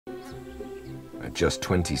At just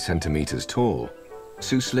 20 centimeters tall,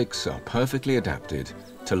 sussex are perfectly adapted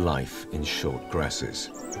to life in short grasses.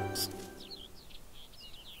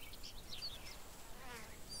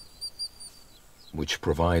 Which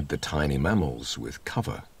provide the tiny mammals with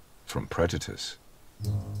cover from predators.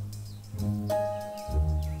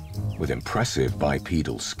 With impressive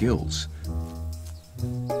bipedal skills,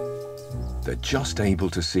 they're just able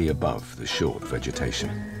to see above the short vegetation.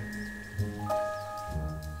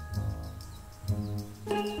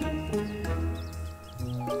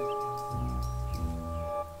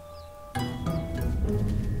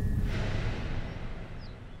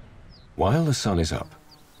 While the sun is up,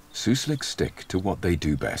 sussex stick to what they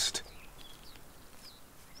do best: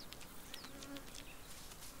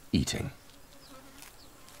 eating.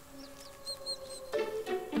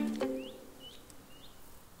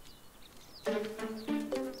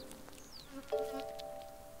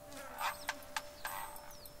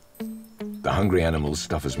 The hungry animals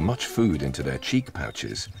stuff as much food into their cheek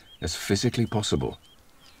pouches as physically possible.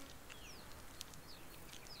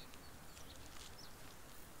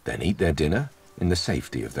 Then eat their dinner in the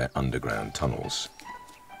safety of their underground tunnels.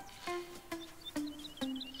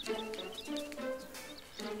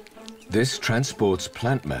 This transports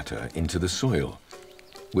plant matter into the soil,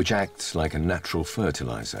 which acts like a natural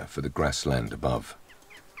fertilizer for the grassland above.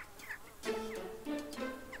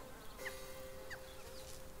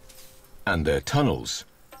 And their tunnels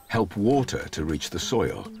help water to reach the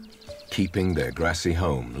soil, keeping their grassy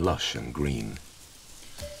home lush and green.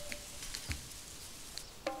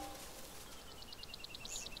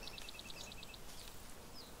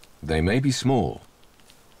 They may be small,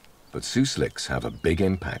 but sussex have a big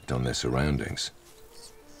impact on their surroundings.